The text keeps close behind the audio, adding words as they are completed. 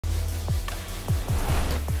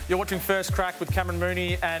You're watching First Crack with Cameron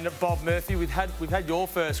Mooney and Bob Murphy. We've had your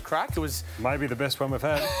first crack. It was maybe the best one we've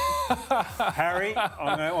had. Harry,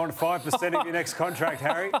 I'm on 5% of your next contract,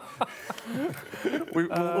 Harry. We'll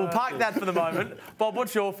park that for the moment. Bob,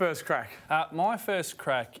 what's your first crack? My first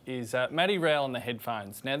crack is Matty Rowell and the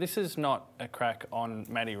headphones. Now, this is not a crack on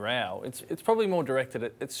Matty Rowell. It's probably more directed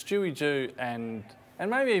at Stewie Jew and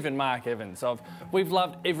maybe even Mark Evans. We've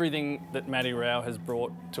loved everything that Matty Rowell has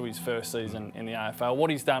brought to his first season in the AFL. What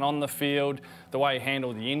he's done on the field, the way he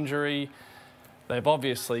handled the injury. They've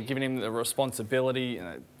obviously given him the responsibility,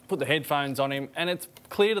 put the headphones on him, and it's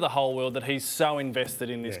clear to the whole world that he's so invested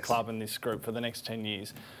in this club and this group for the next 10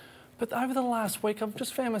 years. But over the last week, I've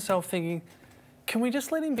just found myself thinking, can we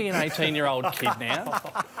just let him be an 18-year-old kid now?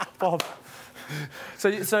 Bob, so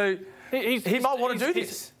he might want to do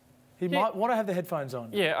this. He might want to have the headphones on.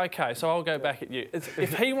 Yeah, OK, so I'll go back at you.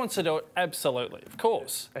 If he wants to do it, absolutely, of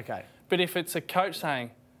course. OK. But if it's a coach saying,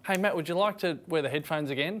 hey, Matt, would you like to wear the headphones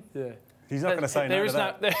again? Yeah. He's not going to say no to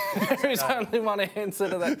that. There is only one answer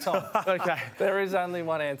to that, Tom. OK. There is only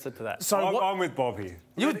one answer to that. So I'm with Bob here.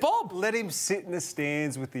 You with Bob? Let him sit in the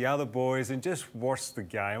stands with the other boys and just watch the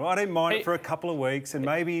game. I don't mind it for a couple of weeks, and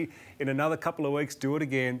maybe in another couple of weeks do it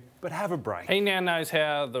again, but have a break. He now knows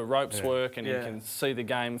how the ropes work, and he can see the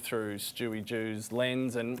game through Stewie Jew's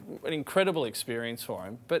lens, and an incredible experience for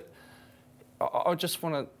him. But I just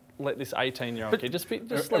want to let this 18-year-old kid just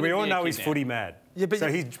let we him all be know a he's kid footy now. mad. Yeah, but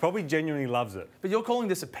so he probably genuinely loves it. But you're calling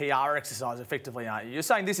this a PR exercise, effectively, aren't you? You're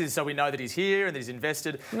saying this is so we know that he's here and that he's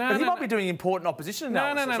invested. But he might be doing important opposition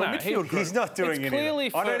analysis. No. He's not doing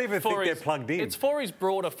anything. I don't even think they're plugged in. It's for his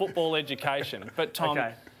broader football education. But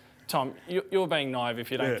Tom, you're being naive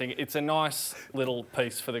if you don't think it's a nice little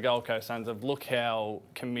piece for the Gold Coast Suns of look how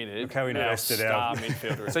committed our star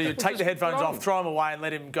midfielder is. So you take the headphones off, throw them away, and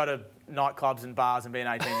let him go to nightclubs and bars and be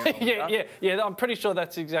an 18-year-old. Yeah. I'm pretty sure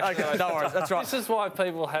that's exactly right. No worries, that's right. This is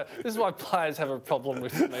why players have a problem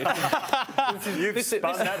with me.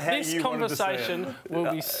 This conversation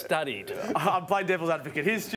will be studied. I'm playing devil's advocate. Here's